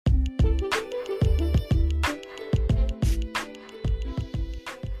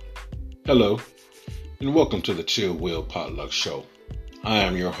Hello, and welcome to the Chill Will Potluck Show. I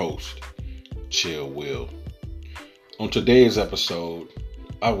am your host, Chill Will. On today's episode,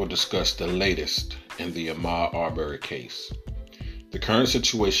 I will discuss the latest in the Ahmaud Arbery case, the current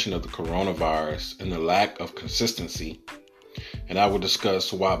situation of the coronavirus and the lack of consistency, and I will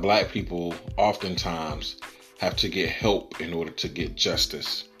discuss why Black people oftentimes have to get help in order to get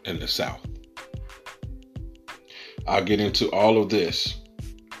justice in the South. I'll get into all of this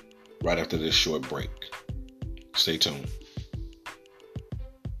right after this short break. Stay tuned.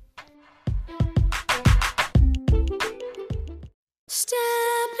 Step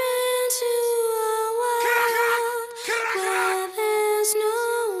into a world where there's no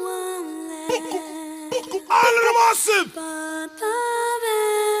one left but the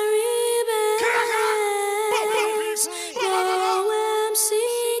very best. No MC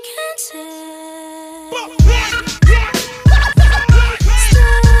can tell.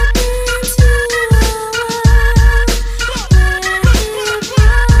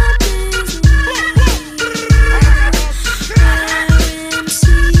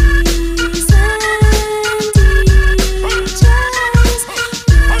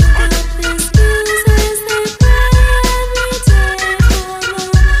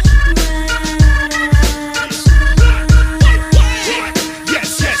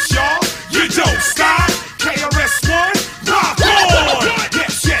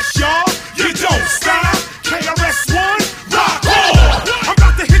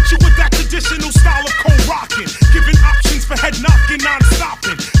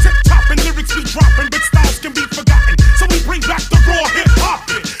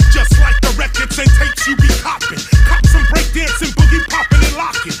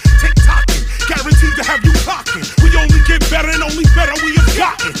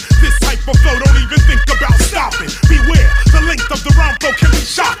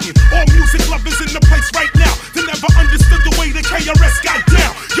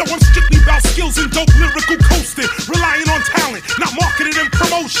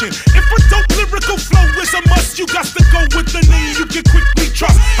 If a dope lyrical flow is a must, you got to go with the name you can quickly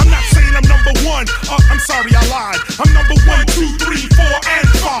trust. I'm not saying I'm number one, I'm sorry I lied. I'm number 1, 2, 3, 4, and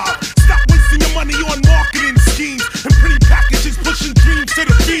 5. Stop wasting your money on marketing schemes and pretty packages pushing dreams to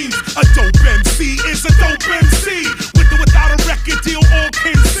the beams. A dope MC is a dope MC. With or without a record deal, all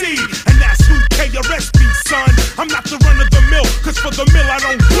can see. And that's who KRS be, son. I'm not the run of the mill, cause for the mill I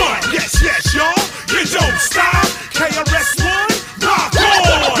don't run. Yes, y'all, you don't stop. KRS-One, rock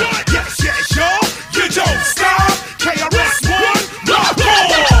on! Yes, y'all, you don't stop. KRS-One, rock on!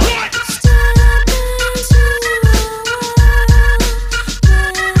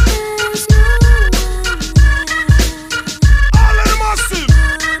 All of them awesome!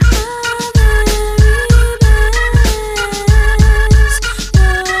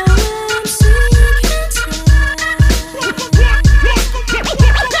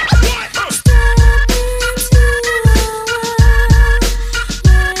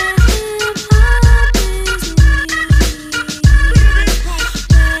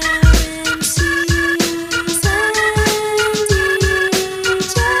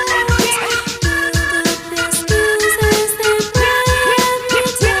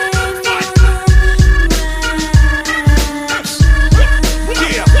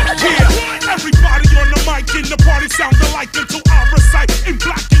 Until I recite in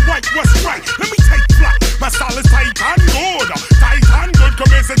black and white what's right. Let me take flight. My style is tight and good. Tight and good,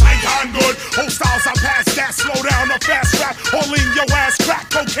 commence tight and good. Whole styles I pass that. Slow down or fast rap. All in your ass crack.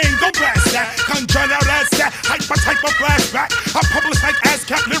 Cocaine, don't blast that. Conjure out as that. Hyper type of flashback. I publish like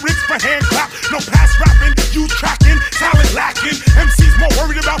ASCAP lyrics for hand clap. No pass rapping, you tracking. Talent lacking. MCs more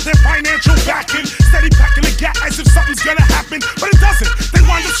worried about their financial backing. Steady packing the gap as if something's gonna happen. But it doesn't. They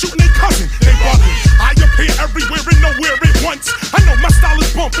wind up shooting their cousin. They bugging. I appear everywhere and nowhere at once. I know my style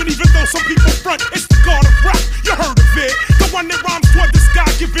is bumping, even though some people front. It's the god of rap, you heard of it. The one that rhymes toward the sky,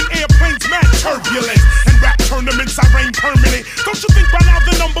 giving airplanes mad turbulence. And rap tournaments, I reign permanent. Don't you think by now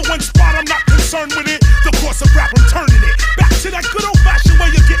the number one spot, I'm not concerned with it. The course of rap, I'm turning it.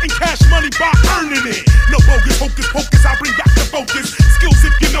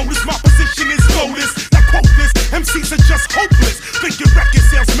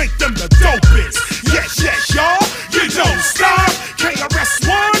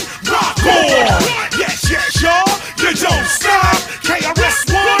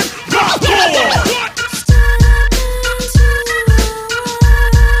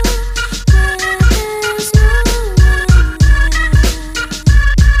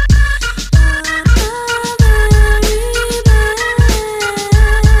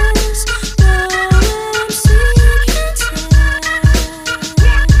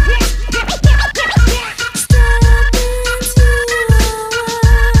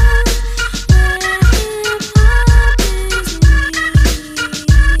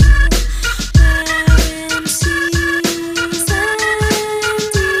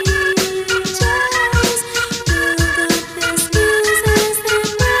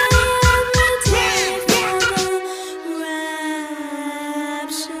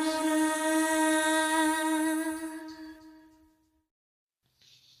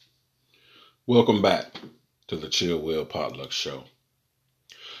 Welcome back to the Chill Will Potluck Show.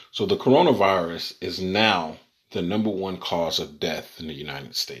 So the coronavirus is now the number one cause of death in the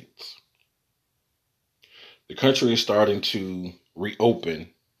United States. The country is starting to reopen,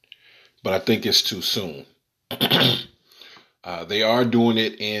 but I think it's too soon. They are doing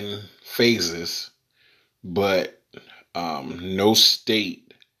it in phases, but no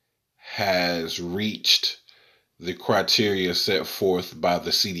state has reached the criteria set forth by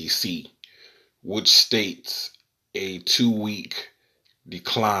the CDC, which states a 2-week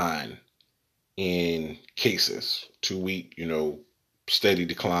decline in cases, 2-week, steady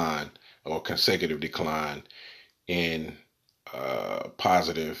decline or consecutive decline in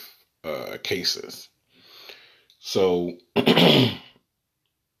positive cases. So,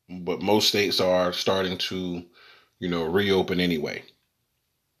 but most states are starting to, reopen anyway.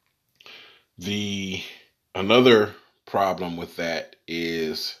 Another problem with that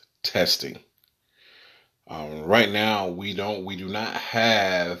is testing. Right now, we do not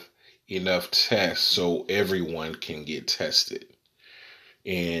have enough tests so everyone can get tested,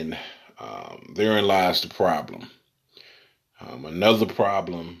 and therein lies the problem. Another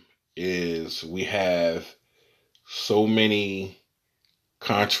problem is we have so many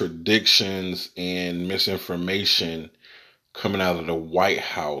contradictions and misinformation coming out of the White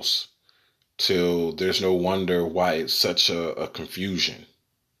House till there's no wonder why it's such a confusion.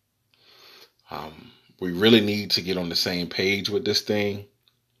 We really need to get on the same page with this thing.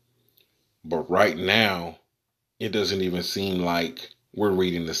 But right now, it doesn't even seem like we're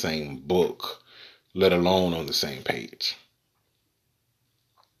reading the same book, let alone on the same page.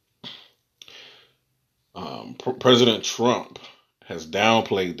 President Trump has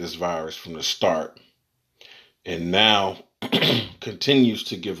downplayed this virus from the start and now continues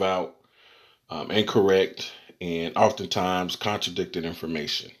to give out incorrect and oftentimes contradicted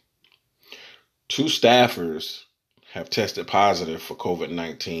information. 2 staffers have tested positive for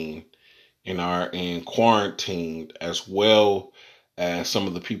COVID-19 and are in quarantine, as well as some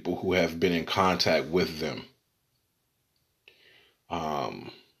of the people who have been in contact with them. All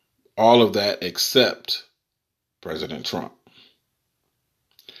of that except President Trump.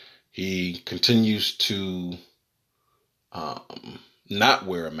 He continues to not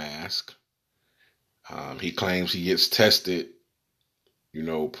wear a mask. He claims he gets tested,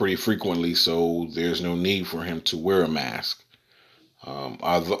 pretty frequently, so there's no need for him to wear a mask.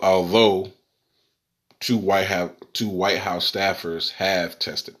 Although 2 White House staffers have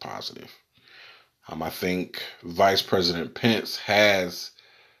tested positive. I think Vice President Pence has,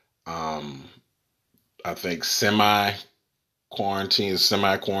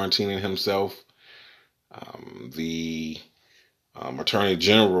 semi-quarantining himself. The Attorney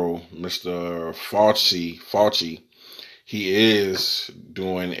General, Mr. Fauci, he is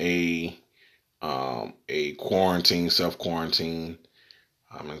doing a self-quarantine.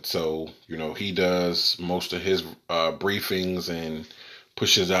 And so, he does most of his briefings and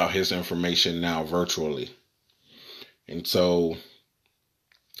pushes out his information now virtually. And so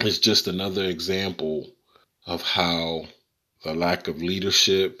it's just another example of how the lack of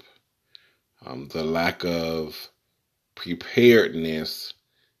leadership, the lack of preparedness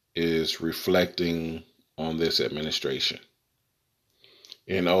is reflecting on this administration.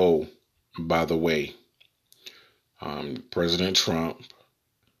 And by the way, President Trump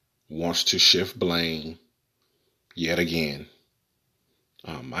wants to shift blame yet again.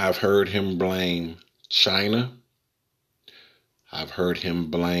 I've heard him blame China. I've heard him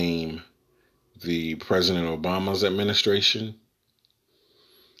blame the President Obama's administration.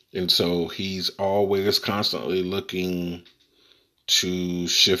 And so he's always constantly looking to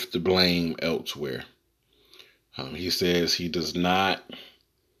shift the blame elsewhere. He says he does not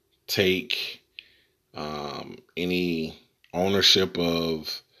take any ownership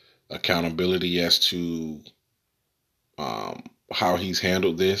of accountability as to how he's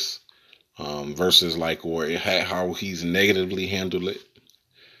handled this versus how he's negatively handled it.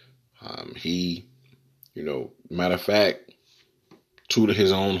 He, matter of fact, tooted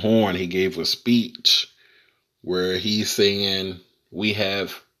his own horn. He gave a speech where he's saying we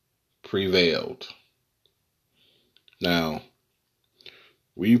have prevailed. Now,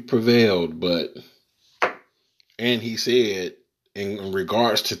 we've prevailed, and he said in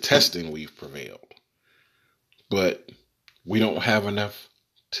regards to testing, we've prevailed, but we don't have enough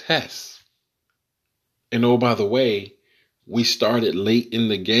tests. And by the way, we started late in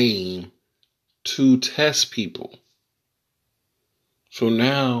the game to test people. So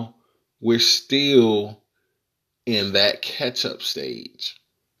now we're still in that catch-up stage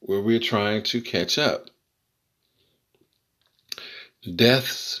where we're trying to catch up.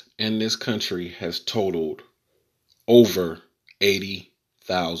 Deaths in this country has totaled over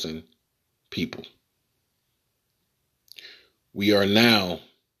 80,000 people. We are now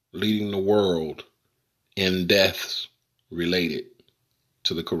leading the world in deaths related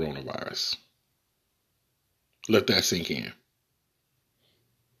to the coronavirus. Let that sink in.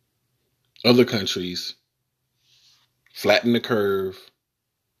 Other countries flattened the curve,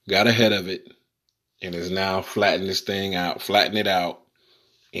 got ahead of it, and is now flattening it out,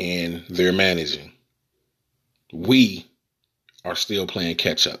 and they're managing. We are still playing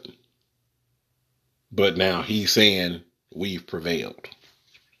catch up. But now he's saying we've prevailed.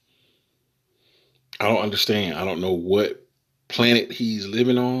 I don't understand. I don't know what planet he's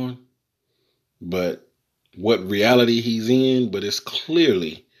living on, but what reality he's in, but it's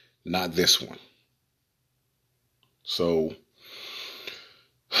clearly not this one. So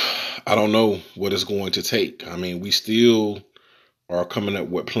I don't know what it's going to take. I mean, we still are coming up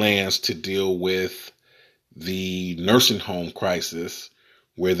with plans to deal with the nursing home crisis,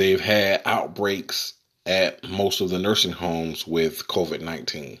 where they've had outbreaks at most of the nursing homes with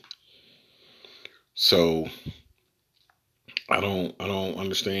COVID-19. So I don't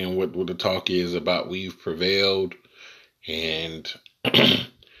understand what the talk is about. We've prevailed, and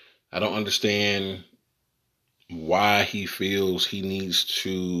I don't understand why he feels he needs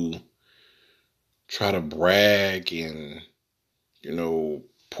to try to brag and,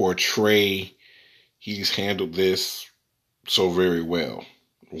 portray he's handled this so very well,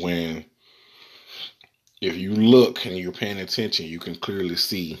 when if you look and you're paying attention, you can clearly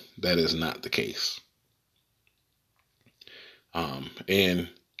see that is not the case. And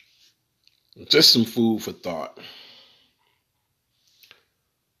just some food for thought.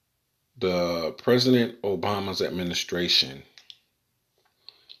 The President Obama's administration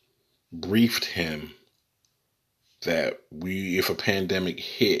briefed him that if a pandemic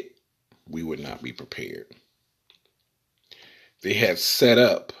hit, we would not be prepared. They had set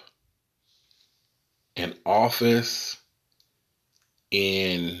up an office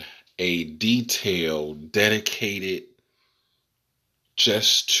in a detail dedicated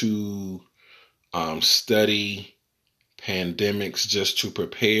just to study pandemics, just to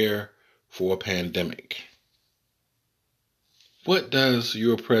prepare for a pandemic. What does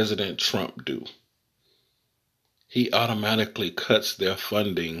your President Trump do? He automatically cuts their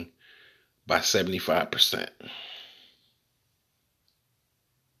funding by 75%.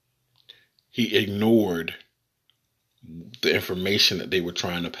 He ignored the information that they were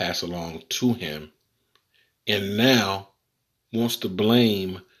trying to pass along to him, and now wants to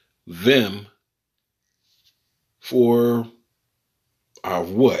blame them for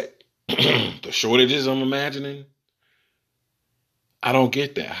what? The shortages, I'm imagining? I don't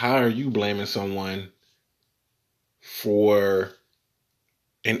get that. How are you blaming someone for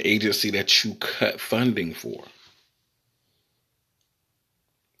an agency that you cut funding for?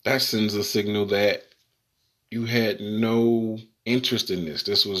 That sends a signal that you had no interest in this.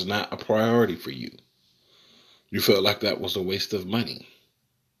 This was not a priority for you. You felt like that was a waste of money.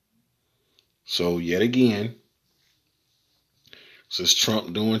 So yet again, this is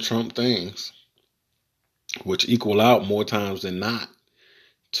Trump doing Trump things, which equal out more times than not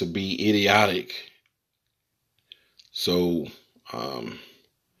to be idiotic. So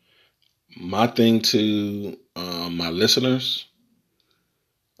my thing to my listeners,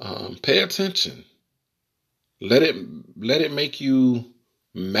 pay attention. Let it make you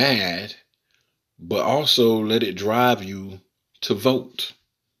mad, but also let it drive you to vote.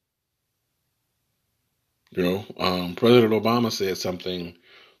 President Obama said something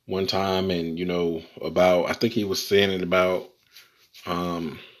one time, and about, I think he was saying it about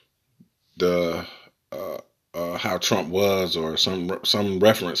the how Trump was, or some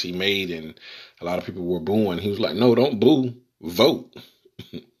reference he made, and a lot of people were booing. He was like, "No, don't boo, vote."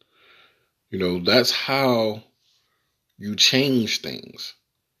 That's how you change things.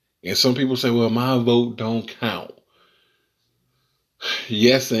 And some people say, "Well, my vote don't count."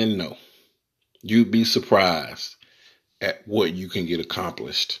 Yes and no. You'd be surprised at what you can get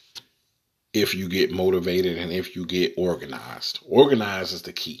accomplished if you get motivated and if you get organized. Organized is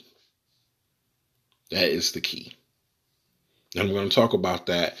the key. That is the key. And I'm going to talk about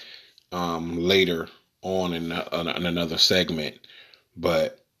that later on in another segment.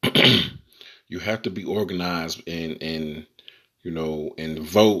 But you have to be organized and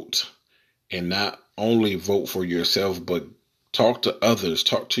vote, and not only vote for yourself, but talk to others,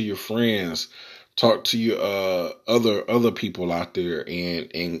 talk to your friends, talk to your other people out there,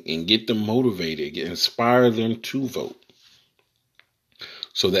 and get them motivated, inspire them to vote,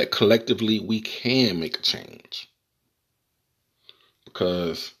 so that collectively we can make a change.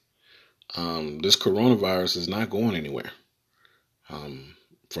 Because this coronavirus is not going anywhere.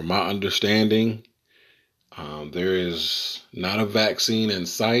 From my understanding, there is not a vaccine in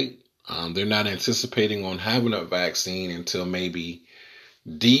sight. They're not anticipating on having a vaccine until maybe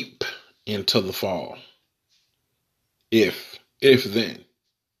deep into the fall. If then.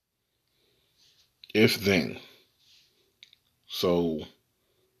 So,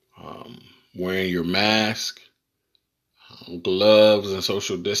 wearing your mask, gloves, and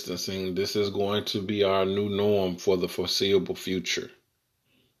social distancing, this is going to be our new norm for the foreseeable future.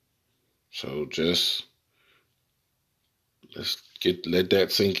 So just let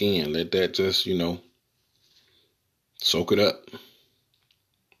that sink in. Let that just, soak it up.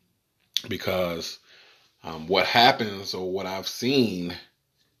 Because what happens, or what I've seen,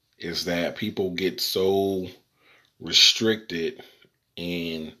 is that people get so restricted,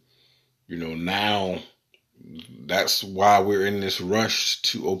 and now that's why we're in this rush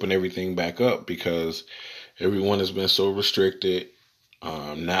to open everything back up, because everyone has been so restricted,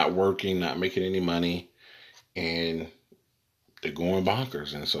 not working, not making any money, and they're going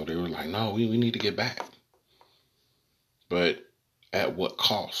bonkers. And so they were like, no, we need to get back. But at what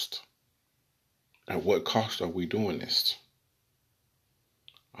cost? At what cost are we doing this?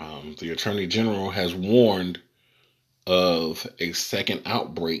 The Attorney General has warned of a second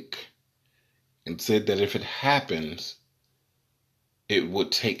outbreak and said that if it happens, it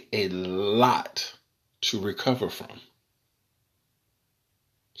would take a lot to recover from.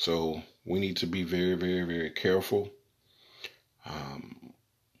 So we need to be very, very, very careful.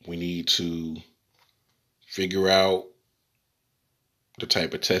 We need to figure out the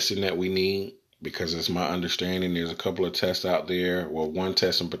type of testing that we need, because it's my understanding there's a couple of tests out there. Well, one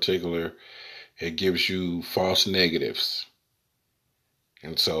test in particular, it gives you false negatives.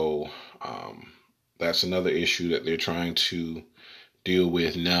 And so that's another issue that they're trying to deal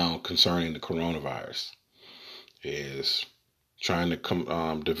with now concerning the coronavirus, is trying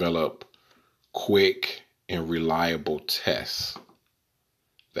to develop quick and reliable tests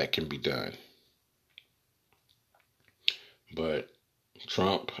that can be done. But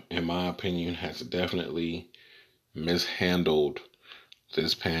Trump, in my opinion, has definitely mishandled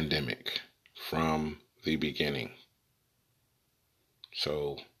this pandemic from the beginning.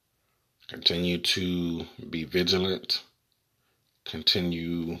 So continue to be vigilant.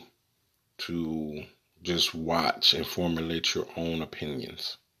 Continue to just watch and formulate your own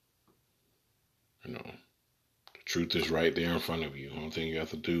opinions. The truth is right there in front of you. The only thing you have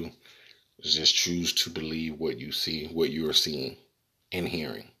to do is just choose to believe what you see, what you are seeing and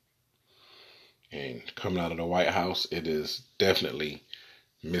hearing. And coming out of the White House, it is definitely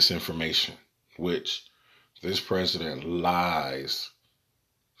misinformation, which this president lies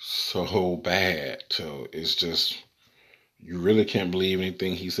so bad. So it's just, you really can't believe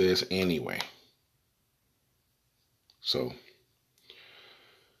anything he says anyway. So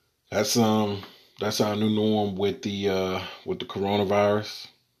that's our new norm with the coronavirus.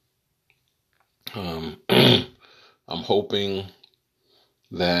 I'm hoping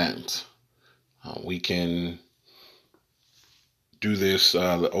that we can do this,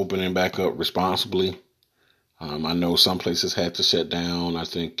 the opening back up responsibly. I know some places had to shut down. I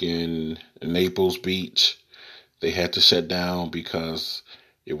think in Naples Beach, they had to shut down because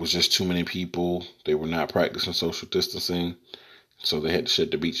it was just too many people. They were not practicing social distancing, so they had to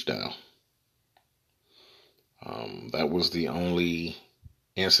shut the beach down. That was the only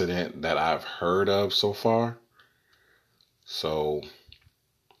incident that I've heard of so far. So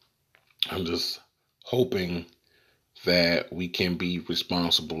I'm just hoping that we can be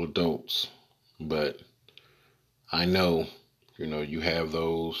responsible adults. But I know, you have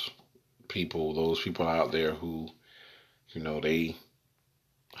those people out there who, they,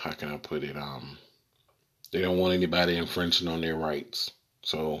 how can I put it? They don't want anybody infringing on their rights.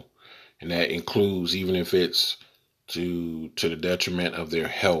 So, and that includes, even if it's to the detriment of their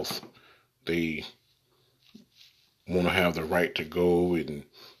health, they want to have the right to go and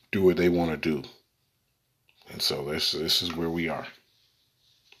do what they want to do. And so this is where we are.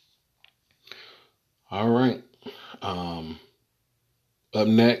 All right. Up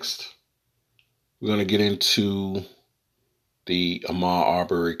next, we're going to get into the Ahmaud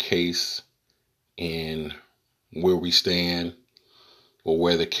Arbery case and where we stand, or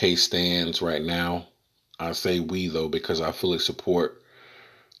where the case stands right now. I say we, though, because I fully support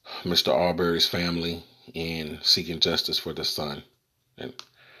Mr. Arbery's family in seeking justice for the son. And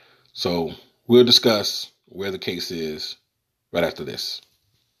so we'll discuss where the case is right after this.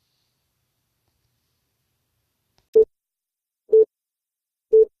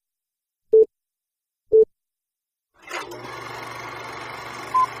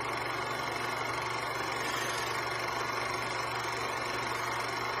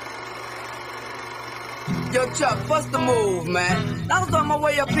 Yo, Chuck, what's the move, man? I was on my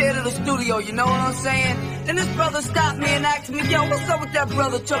way up here to the studio, you know what I'm saying? And this brother stopped me and asked me, yo, what's up with that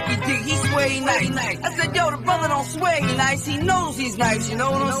brother Chucky D? He swear he nice. I said, yo, the brother don't swear he nice, he knows he's nice, you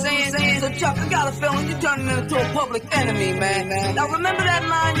know what I'm saying? So, Chuck, I got a feeling you turning into a public enemy, man. Now, remember that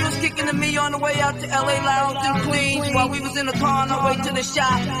line you was kicking to me on the way out to L.A. Lounge in Queens while we was in the car on our way to the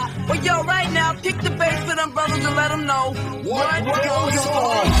shop? Well, yo, right now, kick the bass for them brothers and let them know what goes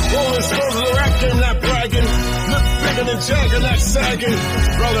on. Rolling stones of the rap game, not bragging. Lip bigger than Jagger, not sagging.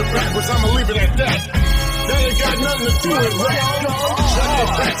 Roll it backwards, I'ma leave it at that. That ain't got nothing to do with rap. Shut your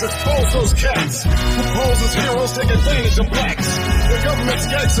backs, expose those cats who pose as heroes, take advantage of blacks. The government's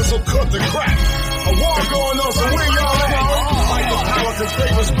gangsters will cut the crap. A war going on, so where y'all at? Fight the power, cause they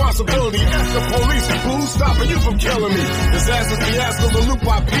responsibility. F the police, who's stopping you from killing me? Disasters, fiascos, a loop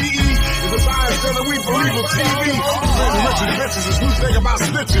by PE. Is the science that we believe in TV? Riches, bitches, is who think about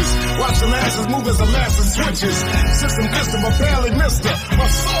snitches. Watch the masses move as the masses switches. System distant, but barely missed her. My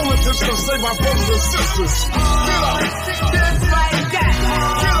soul intention to save my brothers and sisters. Get up! Just like that.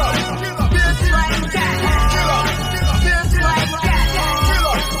 Get up! Just like that. Get up! Just like that. Get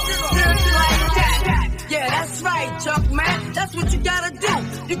up! Just like that. Yeah, that's right, Chuck, man. That's what you gotta do.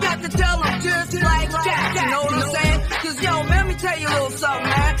 You got to tell them just like that. You know what I'm saying? Cause yo, man, let me tell you a little something,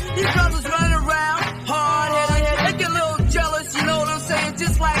 man. These brothers running around, hard-headed, they get a little jealous, you know what I'm saying?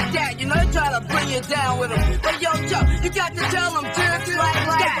 Just like that. You know, they try to bring you down with them. But yo, Chuck, you got to tell them just like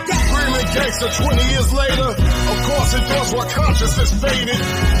that. Screaming gangster 20 years later. Of course it does what consciousness faded.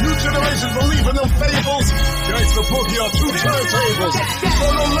 New generations believe in them fables. Gangster boogie on two turntables. So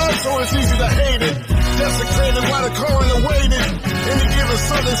no love, so it's easy to hate it. Desecrated while the coroner waited. Any given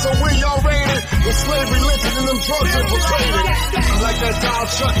Sunday, so when y'all raided, with slavery lynching and them drugs infiltrated. I like that dial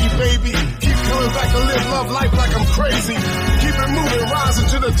Chucky, baby. Keep coming back to live love life like I'm crazy. Keep it moving, rising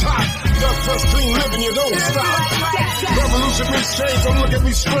to the top. Duck first clean living, you don't stop. Revolution means change, don't look at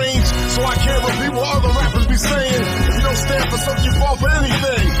me strange. So I can't repeat what other rappers be saying. If you don't stand for something, you fall for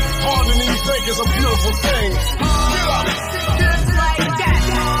anything. Harder than you think is a beautiful thing. Get up! Just like that.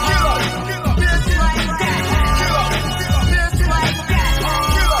 Get up! Just like that. Get up! Just like that.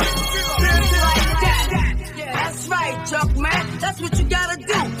 Get up! Just like that. Yeah, that's right, Chuck, man. That's what you gotta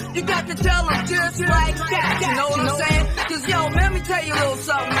do. You got to tell them just like that. You know what I'm saying? Cause yo, man, let me tell you a little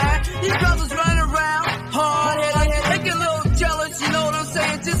something, man. These brothers running around, hard-headed, they get a little jealous, you know what I'm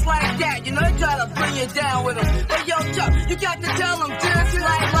saying? Just like that. You know, they try to bring you down with them. But yo, Chuck, you got to tell them just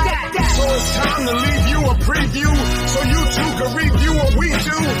like that. So it's time to leave you a preview, so you too can review what we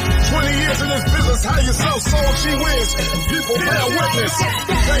do. 20 years in this business, how you sell soul, she wins. People bear witness.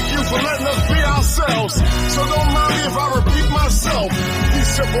 Thank you for letting us be ourselves. So don't mind me if I repeat myself.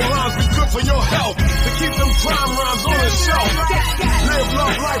 These simple lines be good for your health, to keep them crime rhymes on the shelf. Live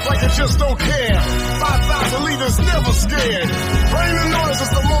love life like you just don't care. 5,000 leaders never scared. Rain and noise is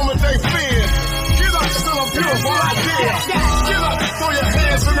the moment they fear. Get up, still a beautiful idea. Get up, throw your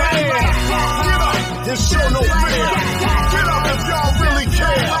hands in the air. Get up and show no fear. Get up if y'all really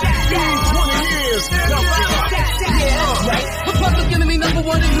care. We need 20 years, now get up. Yeah, right. We're public enemy number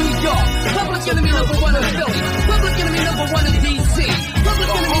one in New York. Public enemy number one in Philly. Public enemy number one in D.C. Public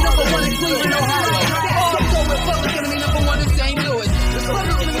enemy number one in Cleveland, Ohio. Also, we're public enemy number one in St. Louis.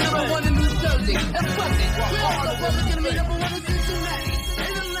 Public enemy number one in New Jersey. And fuck it, we're also public enemy number one in Cincinnati.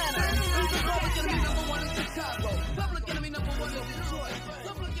 In Atlanta. We're public enemy number one in Chicago. Public enemy number one in Detroit.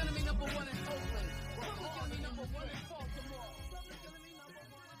 Public enemy number one in Oakland. Public enemy number one in Baltimore. Public enemy number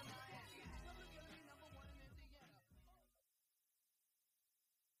one in Miami. Public enemy number one in Indiana.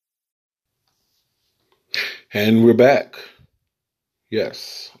 And we're back.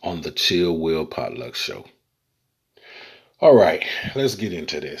 Yes, on the Chill Will Potluck Show. All right, let's get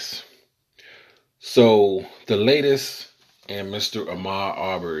into this. So, the latest in Mr. Ahmaud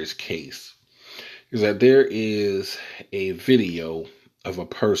Arbery's case is that there is a video of a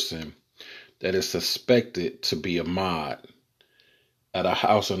person that is suspected to be Ahmaud at a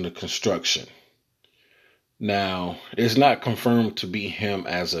house under construction. Now, it's not confirmed to be him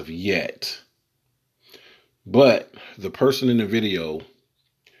as of yet, but the person in the video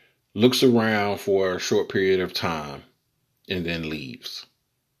looks around for a short period of time and then leaves.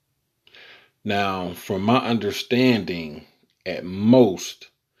 Now, from my understanding, at most,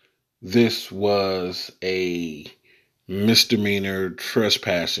 this was a misdemeanor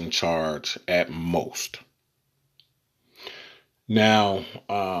trespassing charge at most. Now,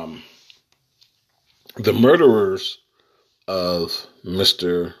 the murderers of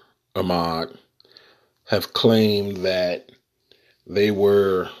Mr. Ahmaud have claimed that they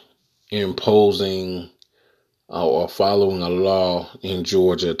were imposing or following a law in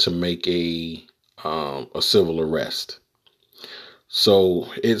Georgia to make a a civil arrest. So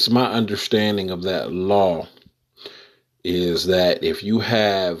it's my understanding of that law is that if you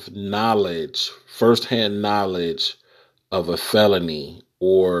have knowledge, firsthand knowledge of a felony,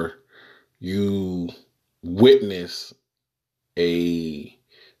 or you witness a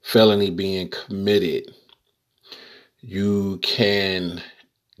felony being committed, you can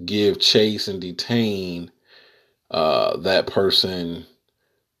give chase and detain that person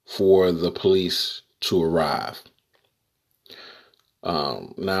for the police to arrive.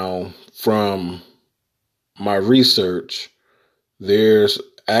 Now, from my research, there's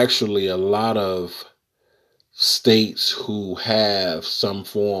actually a lot of states who have some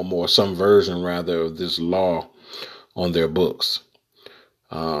form or some version, rather, of this law on their books.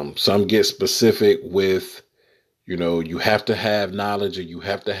 Some get specific with, you have to have knowledge, or you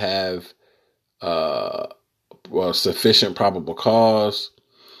have to have sufficient probable cause.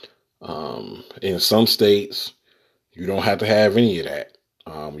 In some states, you don't have to have any of that.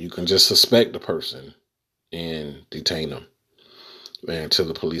 You can just suspect the person and detain them until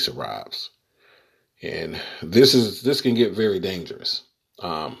the police arrives. And this can get very dangerous,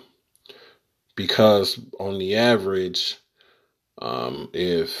 because on the average,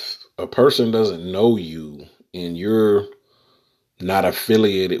 if a person doesn't know you and you're not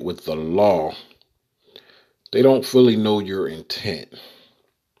affiliated with the law, they don't fully know your intent.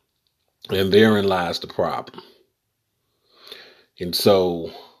 And therein lies the problem. And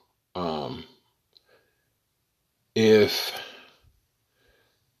so, if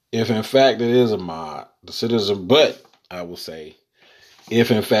in fact it is Ahmaud, the citizen, but I will say,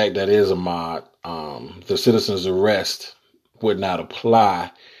 if in fact that is Ahmaud, the citizen's arrest would not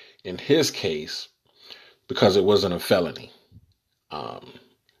apply in his case because it wasn't a felony.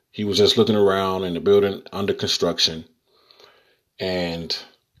 He was just looking around in the building under construction. And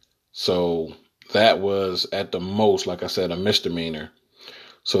so that was at the most, like I said, a misdemeanor.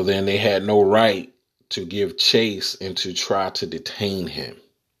 So then they had no right to give chase and to try to detain him.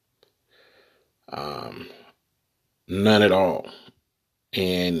 None at all.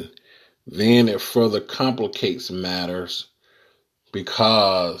 And then it further complicates matters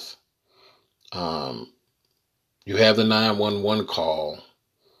because you have the 911 call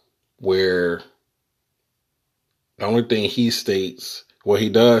where the only thing he states, well, he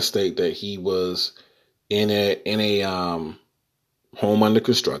does state that he was in a home under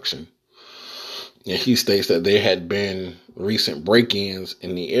construction. And he states that there had been recent break-ins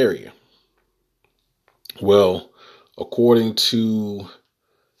in the area. Well, according to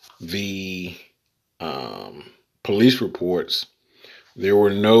the police reports, there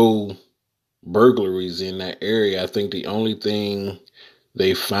were no burglaries in that area. I think the only thing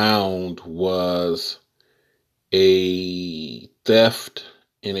they found was a theft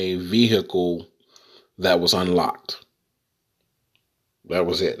in a vehicle that was unlocked. That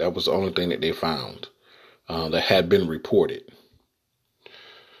was it. That was the only thing that they found that had been reported.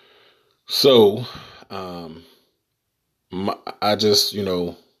 So,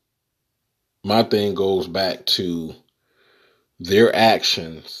 my thing goes back to their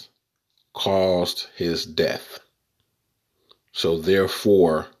actions caused his death. So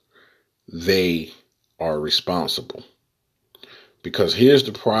therefore, they are responsible. Because here's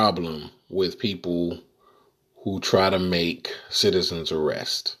the problem with people who try to make citizens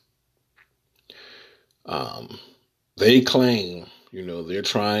arrest. They claim, they're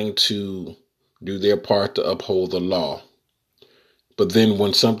trying to do their part to uphold the law. But then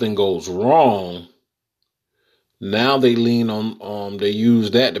when something goes wrong, now they lean on, they use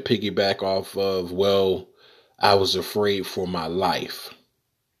that to piggyback off of, well, I was afraid for my life.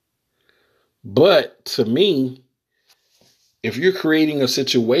 But to me, if you're creating a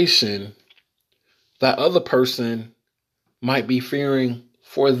situation, that other person might be fearing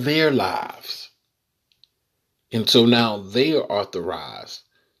for their lives. And so now they are authorized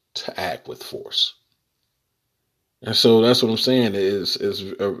to act with force. And so that's what I'm saying is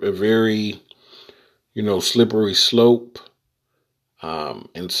a very, slippery slope.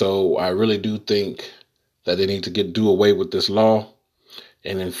 And so I really do think that they need to do away with this law.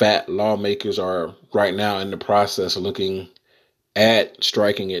 And in fact, lawmakers are right now in the process of looking at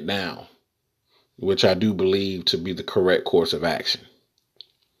striking it down, which I do believe to be the correct course of action.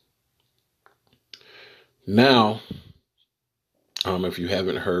 Now, if you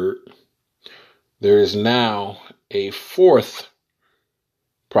haven't heard, there is now a fourth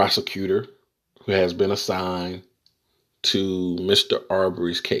prosecutor who has been assigned to Mr.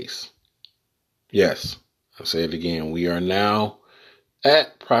 Arbery's case. Yes, I'll say it again. We are now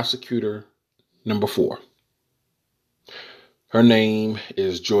at prosecutor number 4. Her name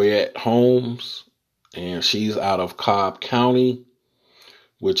is Joyette Holmes, and she's out of Cobb County,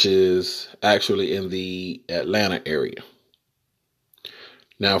 which is actually in the Atlanta area.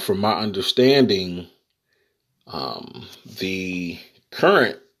 Now, from my understanding, the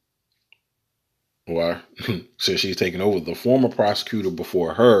current, or since she's taken over, the former prosecutor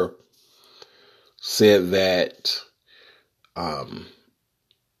before her said that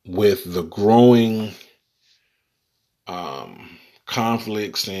with the growing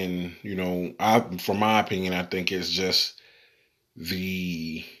conflicts and, from my opinion, I think it's just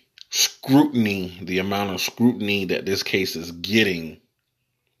the scrutiny, the amount of scrutiny that this case is getting.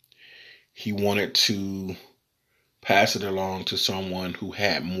 He wanted to pass it along to someone who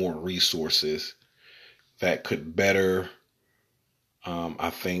had more resources that could better,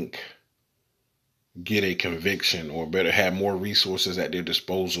 I think, get a conviction, or better have more resources at their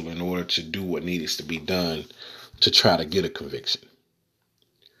disposal in order to do what needs to be done to try to get a conviction.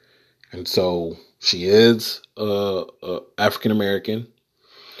 And so she is African American.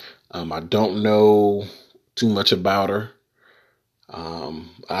 I don't know too much about her.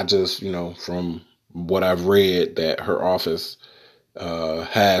 I just, from what I've read, that her office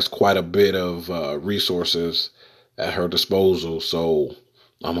has quite a bit of resources at her disposal. So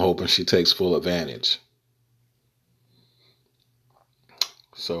I'm hoping she takes full advantage.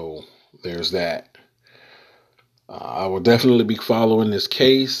 So there's that. I will definitely be following this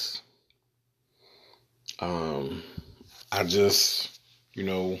case. I just,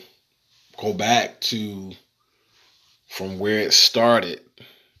 go back to from where it started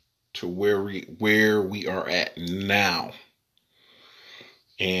to where we are at now.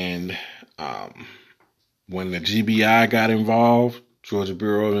 And when the GBI got involved, Georgia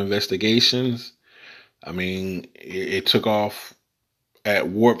Bureau of Investigations, I mean, it took off at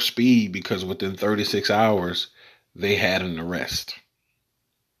warp speed, because within 36 hours, they had an arrest.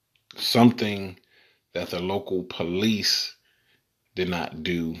 Something that the local police did not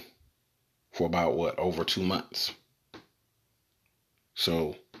do for about, over 2 months.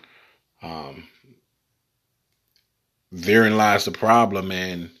 So, therein lies the problem,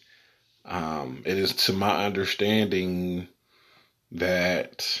 and it is to my understanding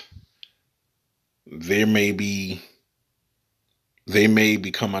that they may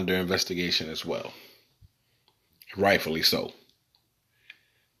become under investigation as well, rightfully so.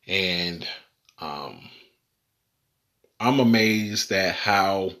 And I'm amazed at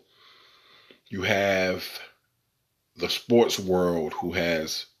how you have the sports world who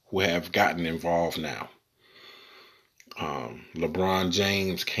have gotten involved now. LeBron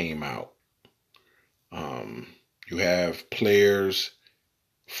James came out. You have players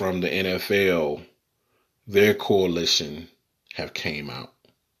from the NFL, their coalition have came out.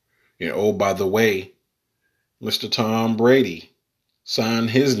 And oh, by the way, Mr. Tom Brady signed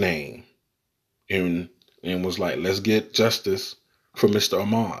his name and was like, let's get justice for Mr.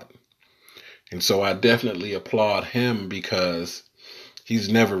 Ahmaud. And so I definitely applaud him, because he's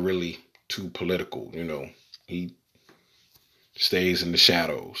never really too political. He stays in the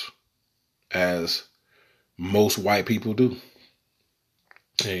shadows, as most white people do.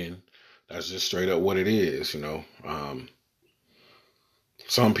 And that's just straight up what it is.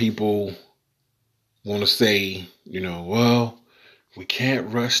 Some people want to say, well, we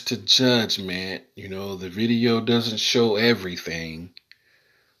can't rush to judgment. The video doesn't show everything.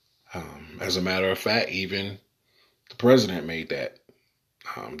 As a matter of fact, even the president made that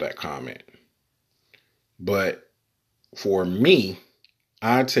comment. But for me,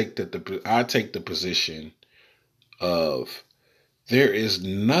 I take the position of there is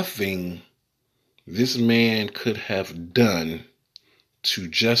nothing this man could have done to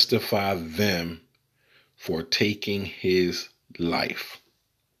justify them for taking his life.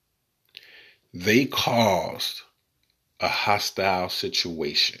 They caused a hostile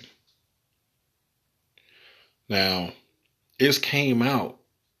situation. Now, it came out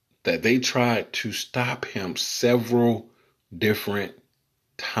that they tried to stop him several different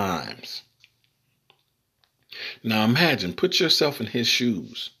times. Now imagine, put yourself in his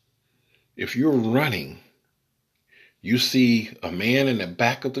shoes. If you're running, you see a man in the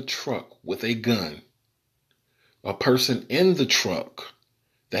back of the truck with a gun, a person in the truck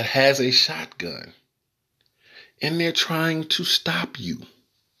that has a shotgun, and they're trying to stop you.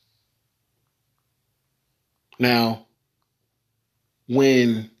 Now,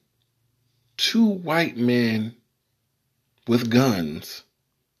 when two white men with guns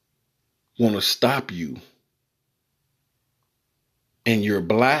want to stop you and you're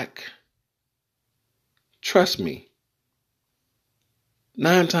black, trust me,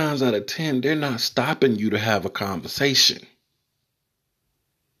 9 times out of 10, they're not stopping you to have a conversation.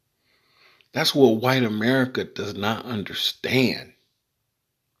 That's what white America does not understand.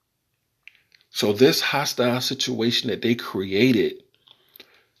 So this hostile situation that they created,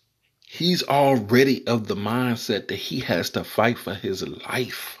 he's already of the mindset that he has to fight for his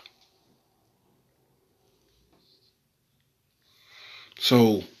life.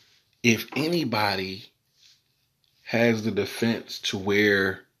 So if anybody has the defense to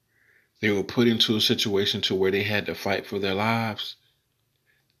where they were put into a situation to where they had to fight for their lives,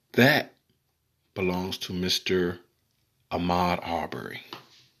 that belongs to Mr. Ahmaud Arbery.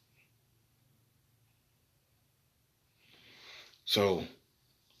 So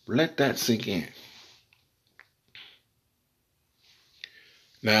let that sink in.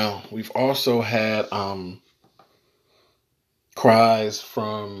 Now, we've also had cries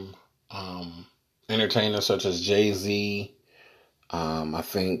from entertainers such as Jay-Z. I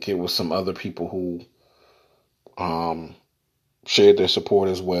think it was some other people who shared their support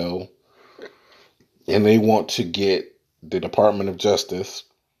as well. And they want to get the Department of Justice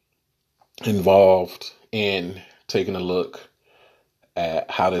involved in taking a look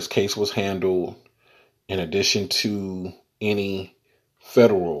at how this case was handled, in addition to any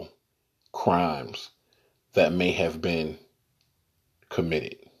federal crimes that may have been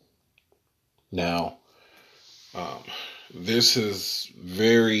committed. Now, this is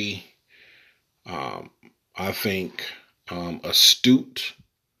very, I think, astute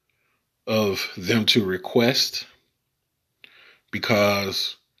of them to request,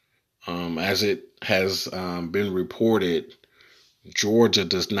 because as it has been reported, Georgia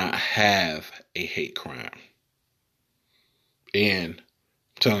does not have a hate crime. And I'm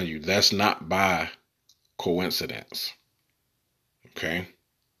telling you, that's not by coincidence. Okay?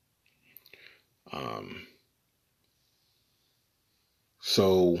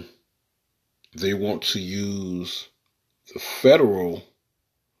 So they want to use the federal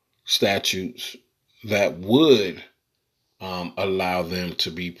statutes that would allow them to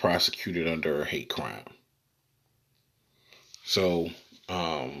be prosecuted under a hate crime. So,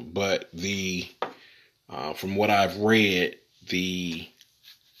 but from what I've read, the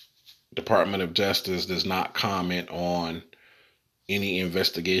Department of Justice does not comment on any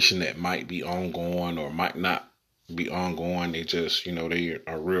investigation that might be ongoing or might not be ongoing. They just, they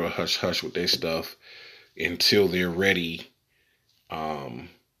are real hush hush with their stuff until they're ready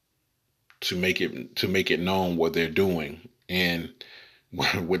to make it known what they're doing. And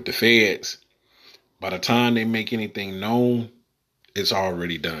with the feds, by the time they make anything known, it's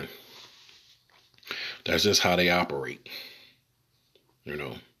already done. That's just how they operate,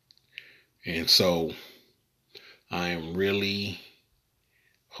 And so I am really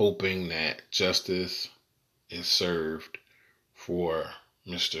hoping that justice is served for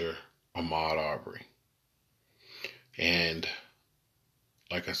Mr. Ahmaud Arbery. And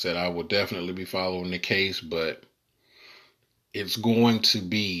like I said, I will definitely be following the case, but it's going to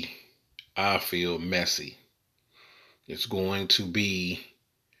be, I feel, messy. It's going to be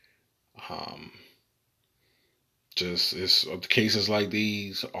it's cases like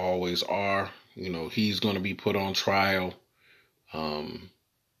these always are. He's going to be put on trial.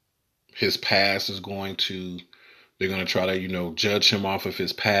 His past is they're going to try to, judge him off of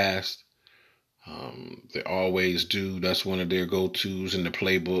his past. They always do. That's one of their go-tos in the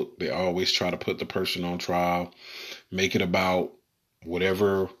playbook. They always try to put the person on trial, make it about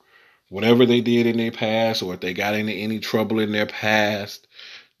whatever they did in their past, or if they got into any trouble in their past,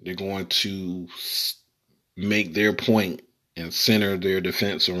 they're going to make their point and center their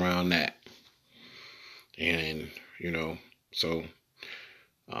defense around that. And, so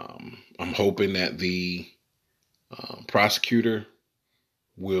I'm hoping that the prosecutor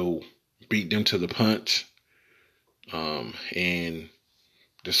will beat them to the punch and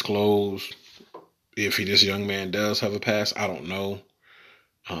disclose if this young man does have a past. I don't know.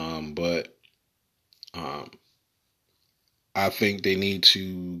 But I think they need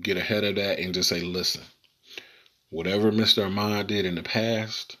to get ahead of that and just say, listen, whatever Mr. Ahmaud did in the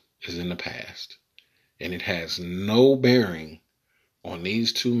past is in the past. And it has no bearing on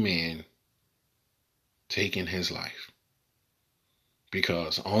these two men taking his life.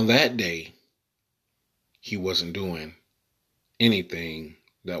 Because on that day, he wasn't doing anything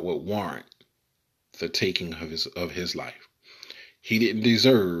that would warrant the taking of his life. He didn't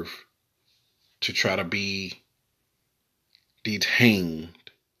deserve to try to be detained,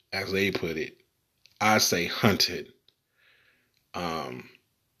 as they put it. I say hunted.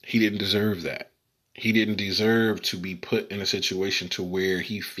 He didn't deserve that. He didn't deserve to be put in a situation to where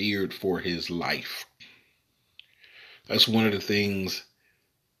he feared for his life. That's one of the things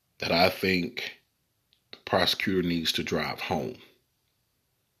that I think the prosecutor needs to drive home,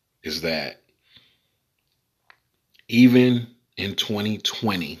 is that even in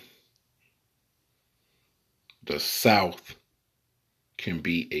 2020, the South can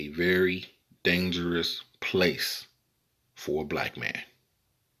be a very dangerous place for a black man,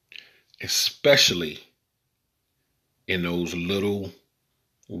 especially in those little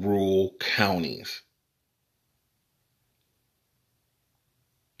rural counties.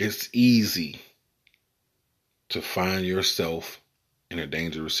 It's easy to find yourself in a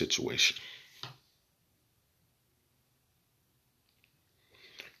dangerous situation.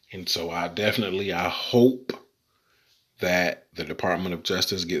 And so I hope that the Department of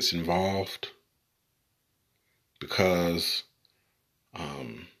Justice gets involved, because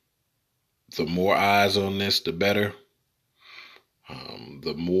the more eyes on this, the better.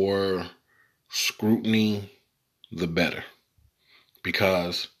 The more scrutiny, the better.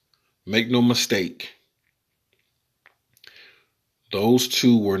 Because make no mistake, those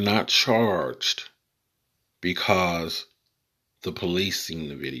two were not charged because the police seen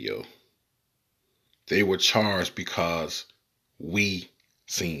the video. They were charged because we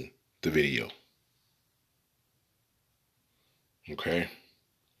seen the video. Okay?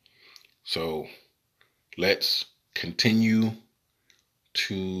 So let's continue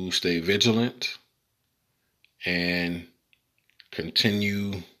to stay vigilant and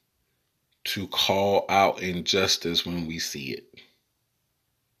continue to call out injustice when we see it.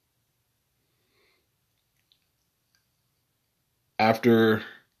 After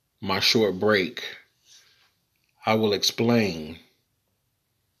my short break, I will explain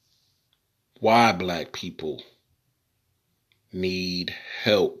why black people need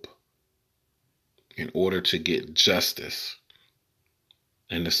help in order to get justice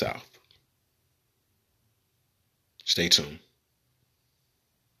in the South. Stay tuned.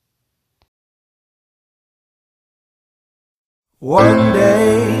 One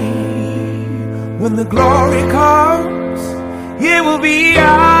day, when the glory comes, it will be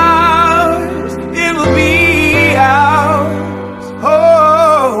ours, it will be ours.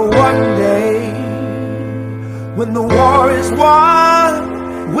 Oh, one day, when the war is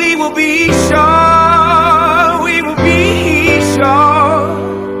won, we will be sure, we will be sure.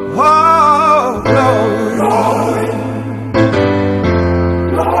 Oh, glory, glory,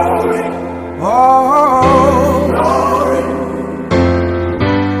 glory, oh, glory,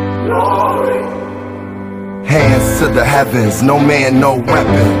 glory. Hands to the heavens, no man, no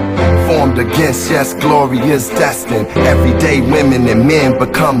weapon formed against, yes, glory is destined. Everyday women and men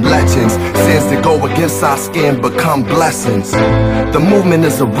become legends. Sins that go against our skin become blessings. The movement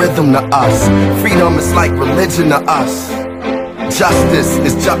is a rhythm to us. Freedom is like religion to us. Justice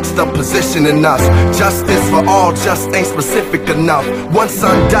is juxtaposition in us. Justice for all just ain't specific enough. One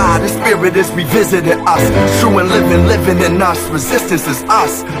son died, his spirit is revisiting us. True and living in us. Resistance is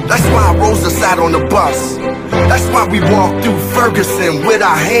us. That's why Rosa sat on the bus. That's why we walk through Ferguson with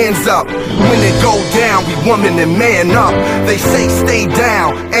our hands up. When it go down, we woman and man up. They say stay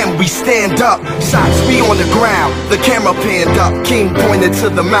down, and we stand up. Shots be on the ground, the camera panned up. King pointed to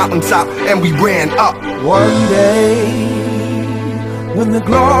the mountaintop, and we ran up. One day, when the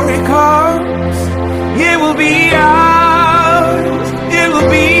glory comes, it will be ours, it will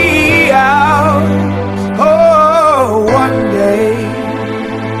be ours. Oh, one day,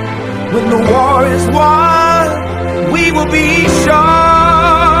 when the war is won, we will be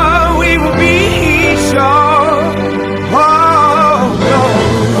sure, we will be sure. Oh,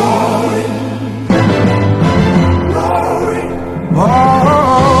 glory, glory, glory, oh.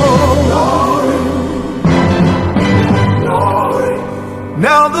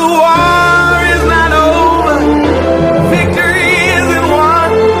 Now the war is not over, victory isn't won,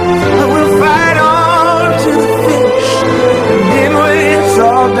 but we'll fight on to the finish, and then when it's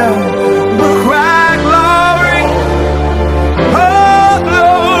all done, we'll cry glory, oh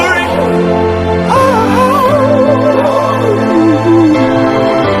glory, oh.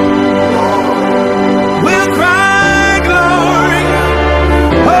 We'll cry glory,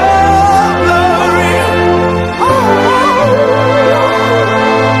 oh glory, oh.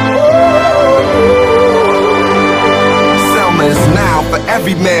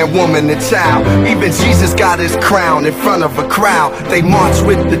 Every man, woman, and child. Even Jesus got his crown in front of a crowd. They march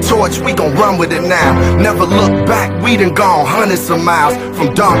with the torch, we gon' run with it now. Never look back, we done gone hundreds of miles.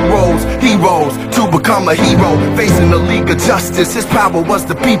 From dark roads, heroes, to become a hero. Facing the League of Justice, his power was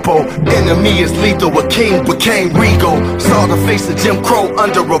the people. Enemy is lethal, a king became regal. Saw the face of Jim Crow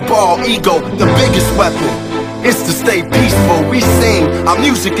under a bald eagle. The biggest weapon It's to stay peaceful, we sing. Our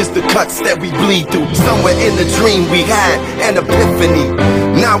music is the cuts that we bleed through. Somewhere in the dream we had an epiphany.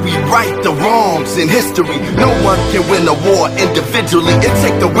 Now we right the wrongs in history. No one can win a war individually. It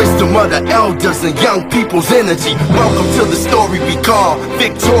take the wisdom of the elders and young people's energy. Welcome to the story we call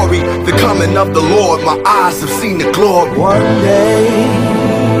victory. The coming of the Lord, my eyes have seen the glory. One day,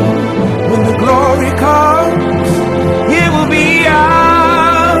 when the glory comes, it will be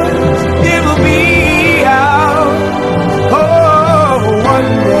ours. It will be ours. Oh,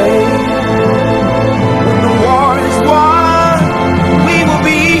 one day, when the war is won, we will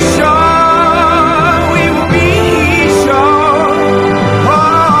be sure. We will be sure.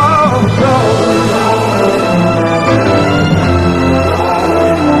 Oh, glory.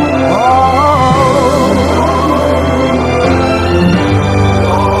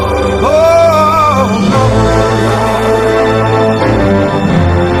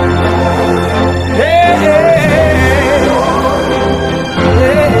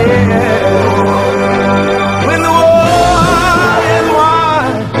 When the war is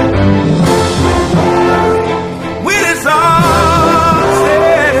won, when it's all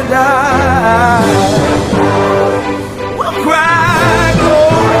said and done, we'll cry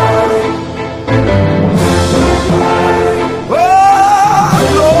glory, oh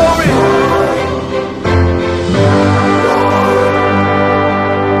glory.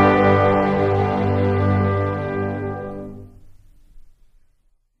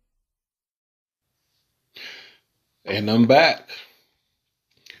 And I'm back.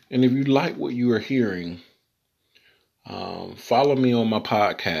 And if you like what you are hearing, follow me on my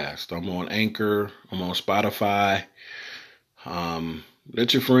podcast. I'm on Anchor. I'm on Spotify.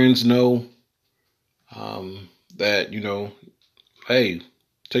 Let your friends know that, hey,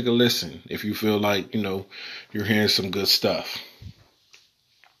 take a listen if you feel like, you're hearing some good stuff.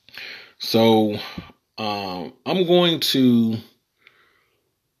 So I'm going to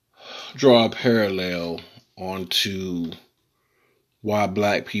draw a parallel onto why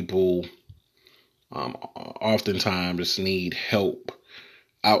Black people oftentimes need help,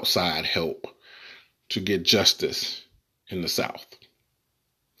 outside help, to get justice in the South.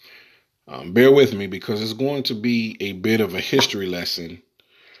 Bear with me because it's going to be a bit of a history lesson,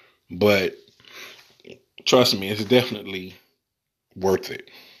 but trust me, it's definitely worth it.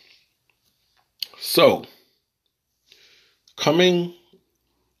 So, coming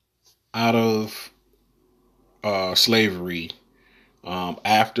out of slavery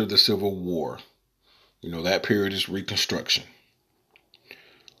after the Civil War, that period is Reconstruction.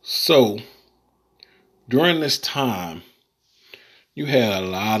 So, during this time, you had a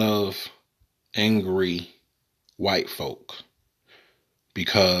lot of angry white folk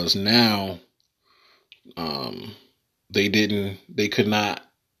because now they could not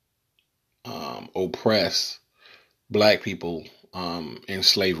oppress Black people in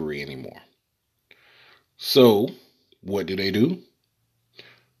slavery anymore. So what do?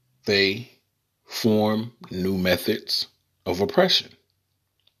 They form new methods of oppression,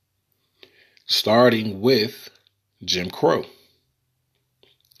 starting with Jim Crow.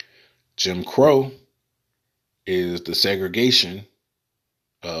 Jim Crow is the segregation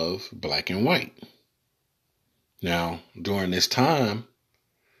of Black and white. Now, during this time,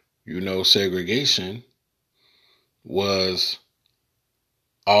 segregation was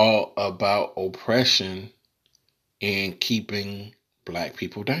all about oppression and keeping Black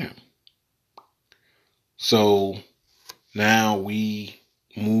people down. So now we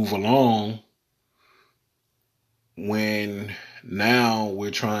move along when now we're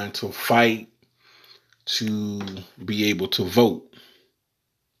trying to fight to be able to vote.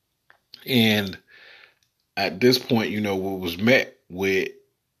 And at this point, what was met with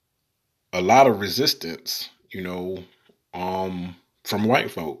a lot of resistance, from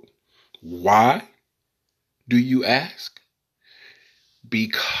white folk. Why, do you ask?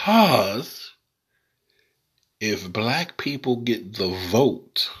 Because if Black people get the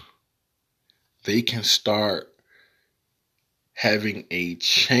vote, they can start having a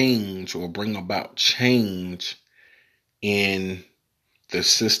change or bring about change in the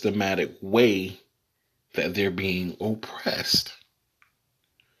systematic way that they're being oppressed.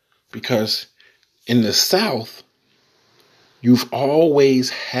 Because in the South, you've always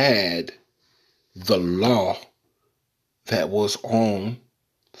had the law that was on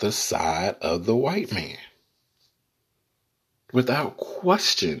the side of the white man. Without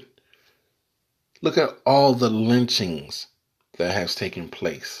question. Look at all the lynchings that has taken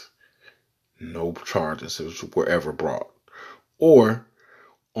place. No charges were ever brought. Or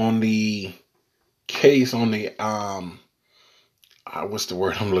on the case, on the what's the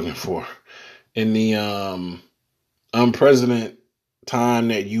word I'm looking for? In the unprecedented time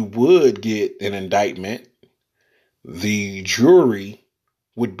that you would get an indictment, the jury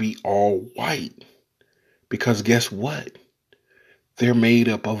would be all white. Because guess what? They're made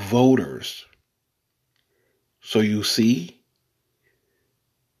up of voters. So you see,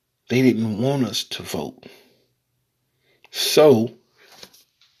 they didn't want us to vote. So,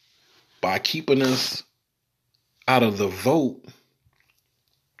 by keeping us out of the vote,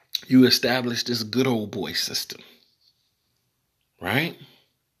 you establish this good old boy system. Right?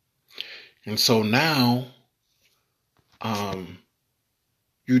 And so now,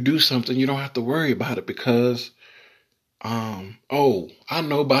 you do something, you don't have to worry about it because, I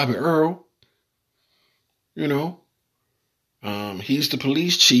know Bobby Earl, he's the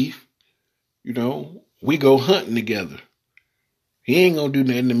police chief, we go hunting together. He ain't gonna do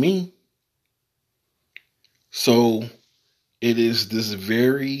nothing to me. So it is this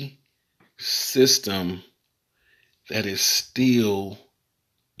very system that is still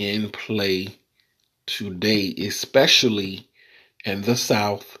in play today, especially in the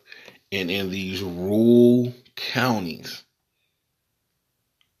South and in these rural counties.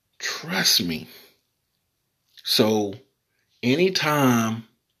 Trust me. So anytime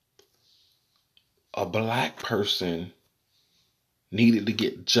a black person needed to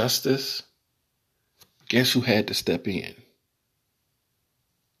get justice, guess who had to step in?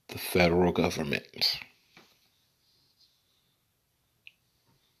 The federal government.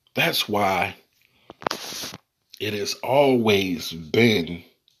 That's why it has always been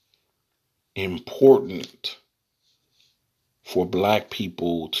important for black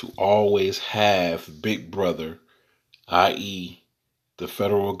people to always have Big Brother, i.e., the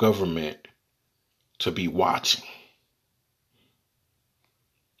federal government, to be watching.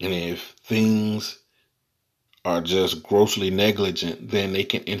 And if things are just grossly negligent, then they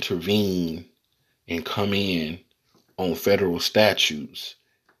can intervene and come in on federal statutes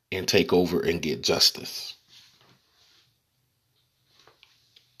and take over and get justice.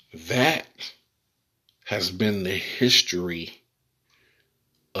 That has been the history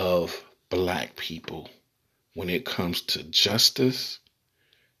of black people when it comes to justice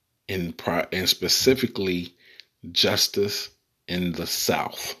and specifically justice in the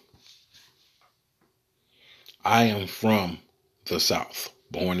South. I am from the South,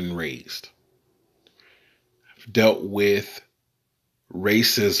 born and raised. I've dealt with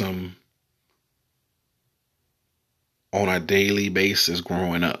racism on a daily basis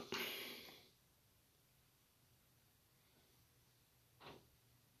growing up.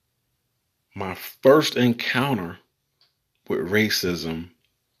 My first encounter with racism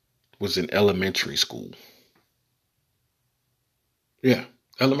was in elementary school. Yeah,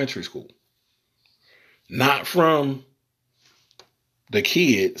 elementary school. Not from the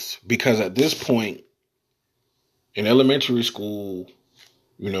kids, because at this point in elementary school,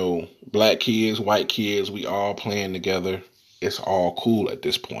 black kids, white kids, we all playing together. It's all cool at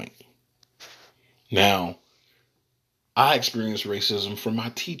this point. Now, I experienced racism from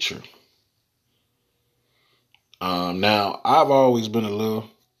my teacher. Now, I've always been a little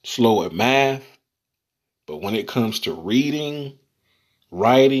slow at math, but when it comes to reading,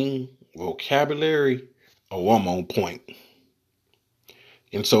 writing, vocabulary, I'm on point.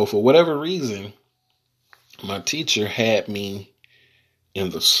 And so for whatever reason, my teacher had me in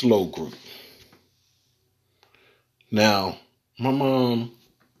the slow group. Now, my mom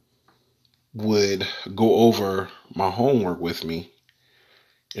would go over my homework with me.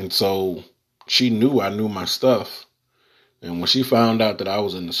 And so she knew I knew my stuff. And when she found out that I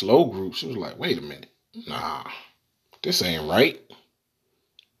was in the slow group, she was like, wait a minute. Nah, this ain't right.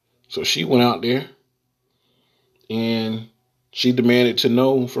 So she went out there and she demanded to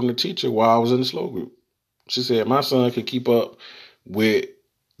know from the teacher why I was in the slow group. She said my son could keep up with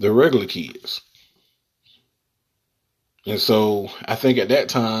the regular kids. And so I think at that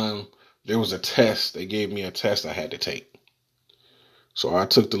time, there was a test. They gave me a test I had to take. So I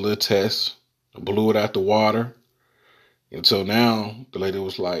took the little test, blew it out the water. And so now the lady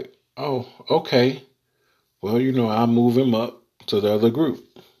was like, oh, okay. Well, I'll move him up to the other group.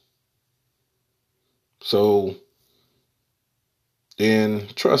 So then,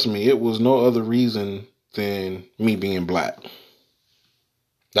 trust me, it was no other reason than me being black.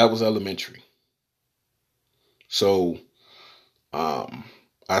 That was elementary. So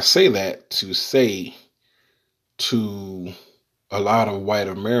I say that to say to a lot of white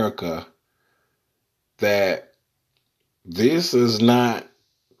America that this is not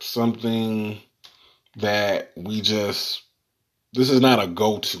something that this is not a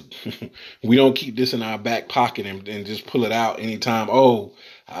go-to. We don't keep this in our back pocket and just pull it out anytime. Oh,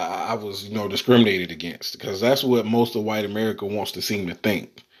 I was, discriminated against, because that's what most of white America wants to seem to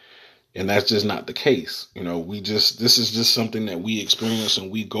think. And that's just not the case. This is just something that we experience and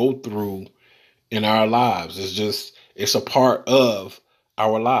we go through in our lives. It's a part of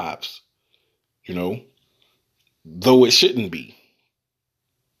our lives, though it shouldn't be.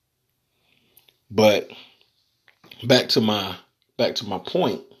 But back to my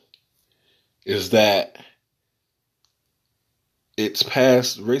point is that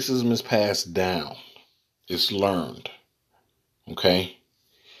racism is passed down. It's learned. Okay.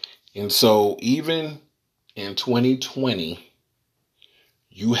 And so even in 2020,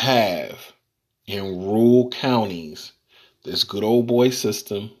 you have in rural counties this good old boy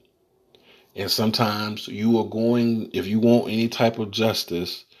system. And sometimes if you want any type of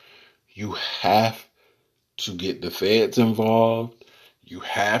justice, you have to get the feds involved. You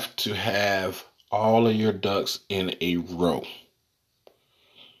have to have all of your ducks in a row,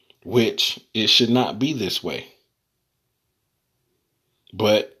 which it should not be this way.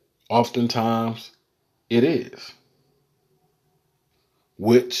 But oftentimes it is.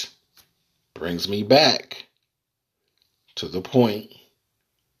 Which brings me back to the point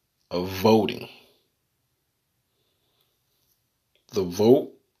of voting. The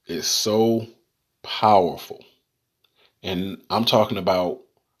vote is so powerful. And I'm not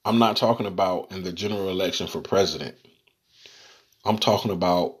talking about in the general election for president. I'm talking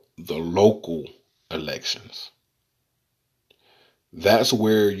about the local elections. That's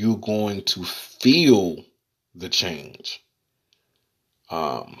where you're going to feel the change.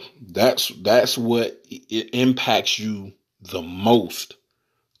 That's what it impacts you the most,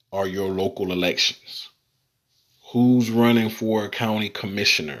 are your local elections. Who's running for a county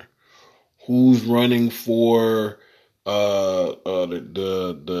commissioner? Who's running for the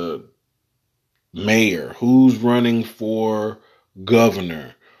mayor? Who's running for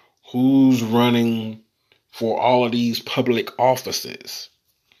governor? Who's running for all of these public offices?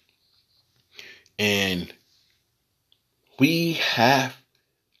 And we have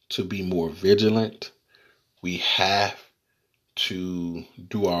to be more vigilant. We have to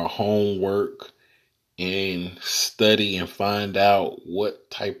do our homework and study and find out what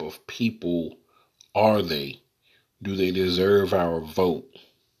type of people are they. Do they deserve our vote?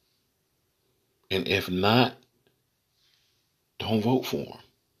 And if not, don't vote for them.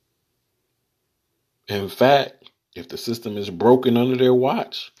 In fact, if the system is broken under their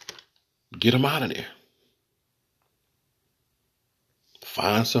watch, get them out of there.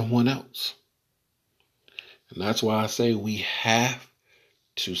 Find someone else. And that's why I say we have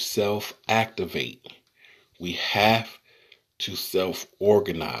to self-activate. We have to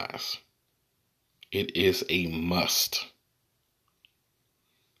self-organize. It is a must.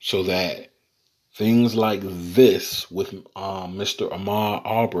 So that things like this with Mr. Ahmaud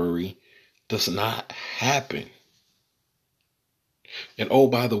Arbery does not happen. And oh,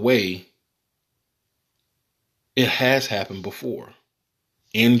 by the way, it has happened before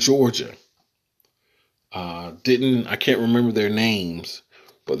in Georgia. I can't remember their names,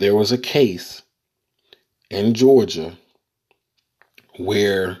 but there was a case in Georgia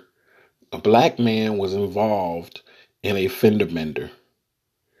where a black man was involved in a fender bender.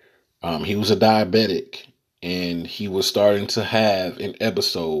 He was a diabetic and he was starting to have an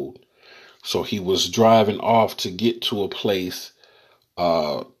episode. So he was driving off to get to a place,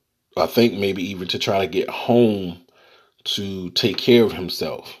 I think maybe even to try to get home to take care of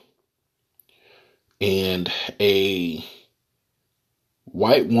himself. And a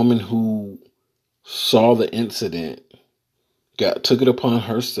white woman who saw the incident took it upon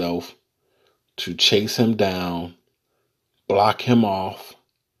herself to chase him down, block him off,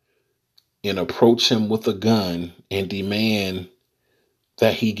 and approach him with a gun and demand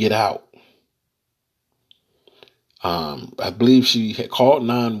that he get out. I believe she had called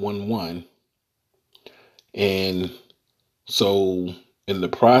 911. And so in the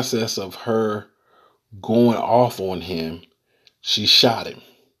process of her going off on him, she shot him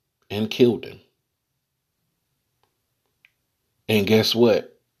and killed him. And guess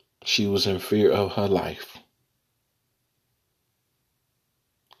what? She was in fear of her life.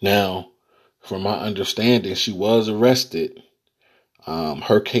 Now, from my understanding, she was arrested.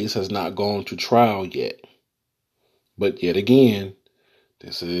 Her case has not gone to trial yet. But yet again,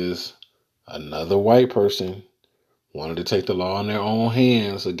 this is another white person wanted to take the law in their own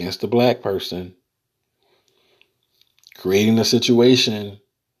hands against a black person, creating a situation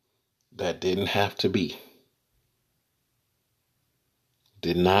that didn't have to be.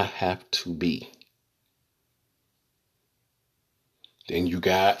 Did not have to be. Then you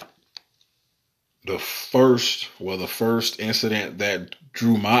got the first incident that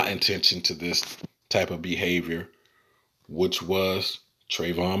drew my attention to this type of behavior, which was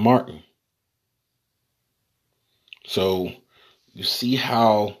Trayvon Martin. So you see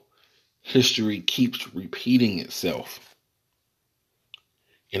how history keeps repeating itself.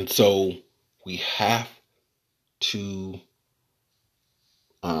 And so we have to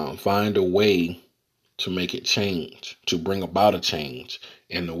find a way to make it change, to bring about a change.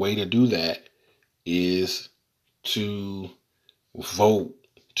 And the way to do that is to vote,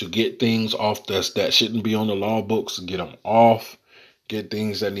 to get things off that shouldn't be on the law books, get them off, get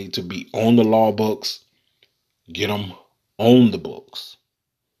things that need to be on the law books, get them on the books.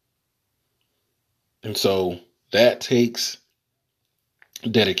 And so that takes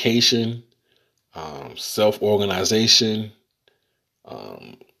dedication, self-organization,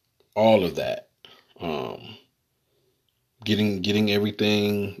 all of that. Getting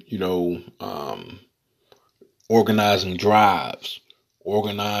everything, organizing drives,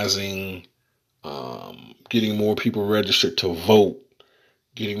 organizing, getting more people registered to vote,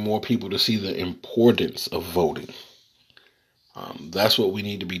 getting more people to see the importance of voting. That's what we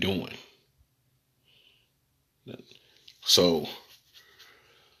need to be doing. So,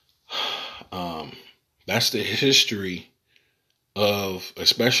 that's the history of,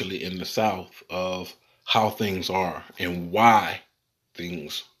 especially in the South, of how things are and why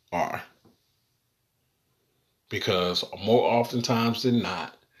things are. Because more oftentimes than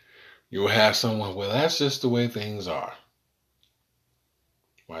not, you'll have someone, well, that's just the way things are.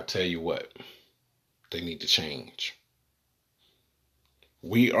 Well, I tell you what, they need to change.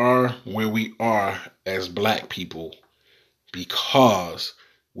 We are where we are as Black people because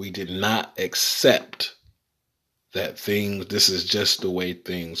we did not accept that this is just the way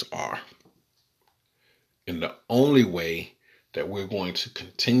things are. And the only way that we're going to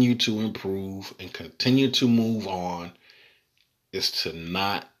continue to improve and continue to move on is to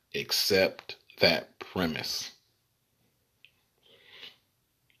not accept that premise.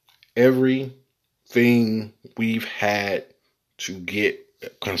 Everything we've had to get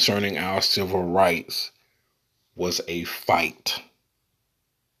concerning our civil rights was a fight.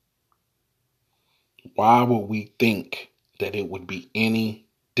 Why would we think that it would be any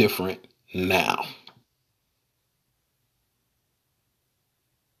different now?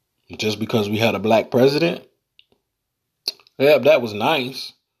 Just because we had a Black president? Yeah, that was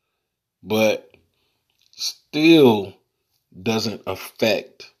nice, but still doesn't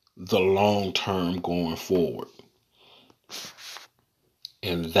affect the long term going forward.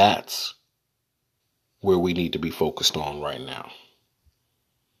 And that's where we need to be focused on right now.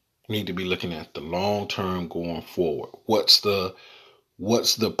 We need to be looking at the long term going forward. What's the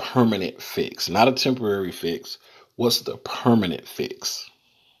permanent fix? Not a temporary fix. What's the permanent fix?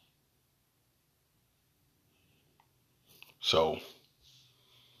 So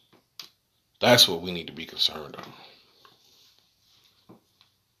that's what we need to be concerned on.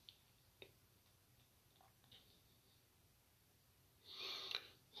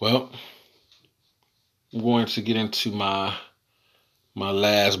 Well, I'm going to get into my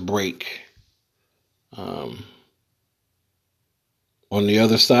last break. On the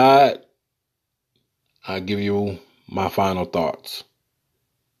other side, I'll give you my final thoughts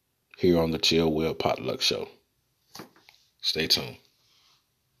here on the Chill Will Potluck Show. Stay tuned.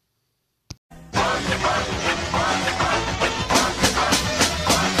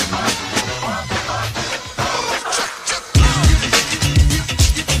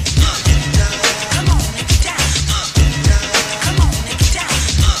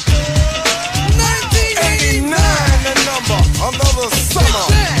 Another summer.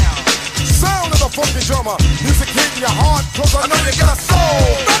 Sound of the funky drummer. Music hitting your heart, cause I know you got soul.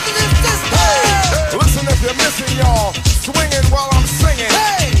 Hey, listen if you're missing, y'all. Swinging while I'm singing.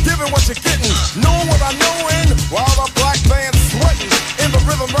 Hey, giving what you're getting. Knowing what I knowin'. While the black band's sweating. In the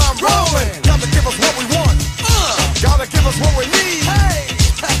rhythm I'm rolling. Gotta give us what we want. Gotta give us what we need. Hey,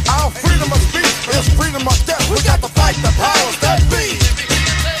 our freedom of speech is freedom of death. We got to fight the powers that be.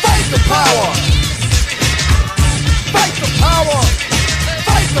 Fight the power. Fight the power!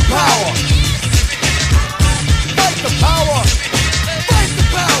 Fight the power! Fight the power! Fight the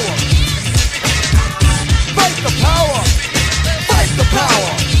power! Fight the power! Fight the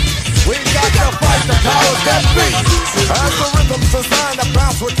power! We got to fight the powers that be! As the rhythm's designed to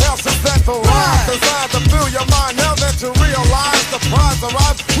bounce with calcium that the rhyme designed to fill your mind. Now that you realize the prize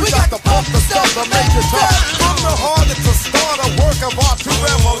arrives, we got to pump the stuff to make it tough. From the heart, it's a start, a work of art to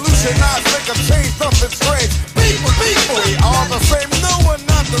revolutionize, make a change, something strange. People, we are the same, no we're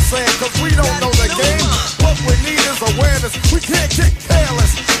not the same, cause we don't know the game. What we need is awareness, we can't get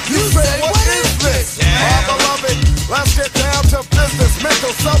careless. You say, what is this?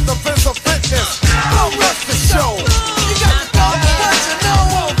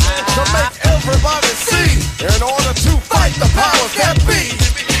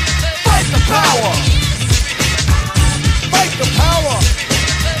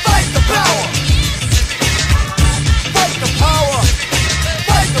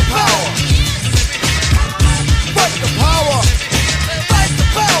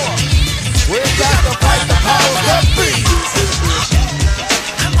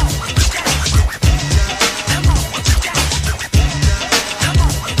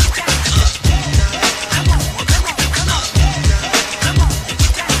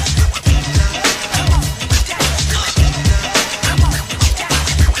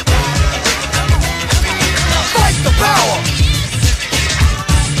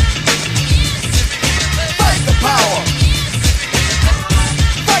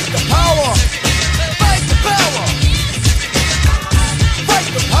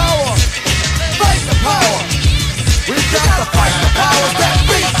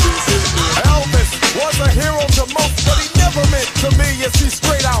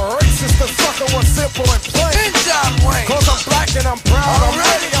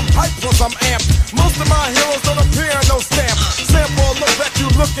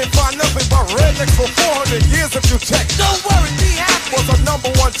 Look, and find nothing but rednecks for 400 years if you check. Don't worry, be happy. Was a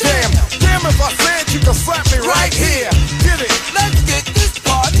 #1 jam. Damn if I said you could slap me right here. Get it? Let's get this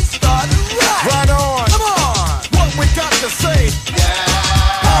party started right. Right on. Come on. What we got to say?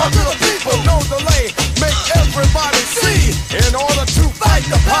 Power to the people, no delay. Make everybody see. In order to fight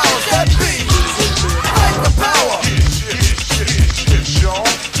the powers that be. Fight the power.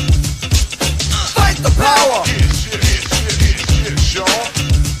 Fight the power.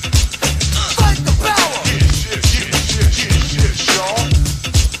 Fight the power.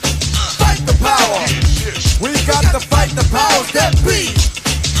 Fight the power. We got to fight the powers that be.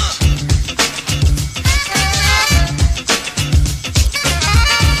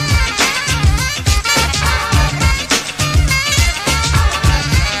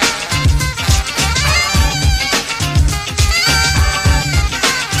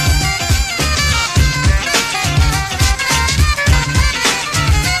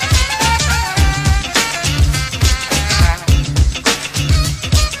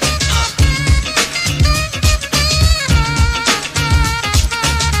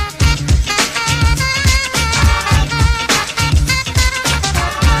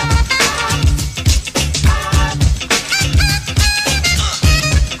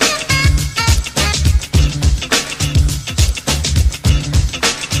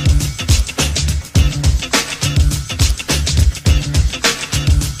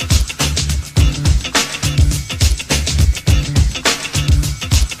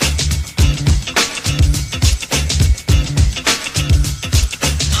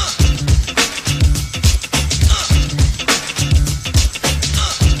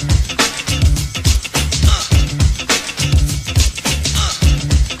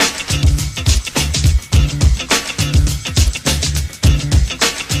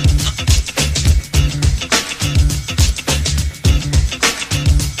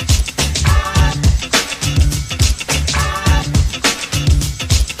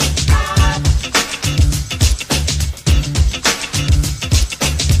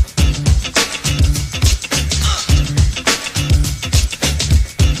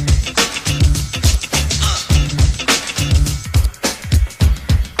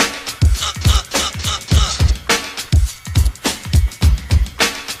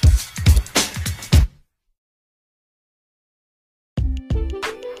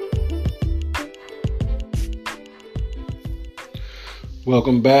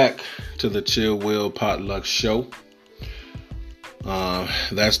 Welcome back to the Chill Will Potluck Show.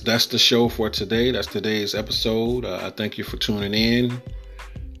 That's the show for today. That's today's episode. I thank you for tuning in.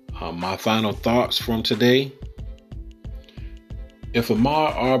 My final thoughts from today. If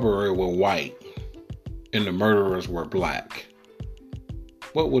Ahmaud Arbery were white and the murderers were black,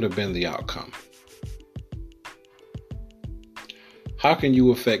 what would have been the outcome? How can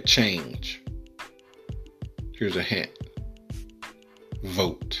you affect change? Here's a hint.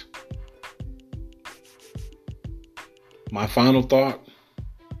 Vote. My final thought.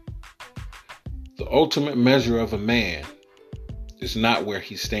 The ultimate measure of a man is not where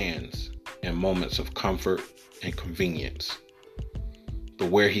he stands in moments of comfort and convenience, but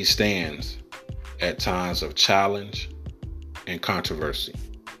where he stands at times of challenge and controversy.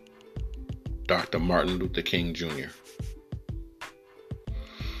 Dr. Martin Luther King Jr.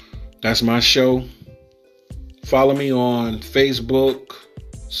 That's my show. Follow me on Facebook,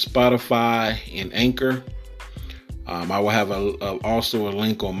 Spotify, and Anchor. I will have also a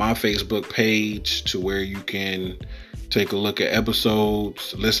link on my Facebook page to where you can take a look at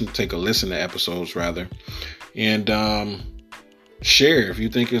episodes, take a listen to episodes rather, and share if you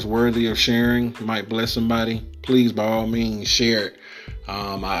think it's worthy of sharing. Might bless somebody. Please, by all means, share it.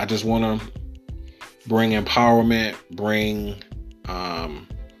 I just want to bring empowerment, bring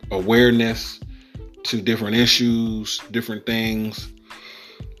awareness to different issues, different things.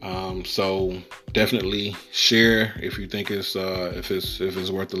 So definitely share if you think it's if it's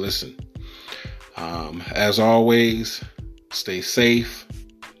worth a listen. As always, stay safe,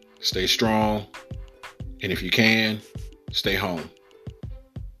 stay strong, and if you can, stay home.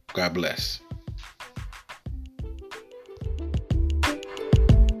 God bless.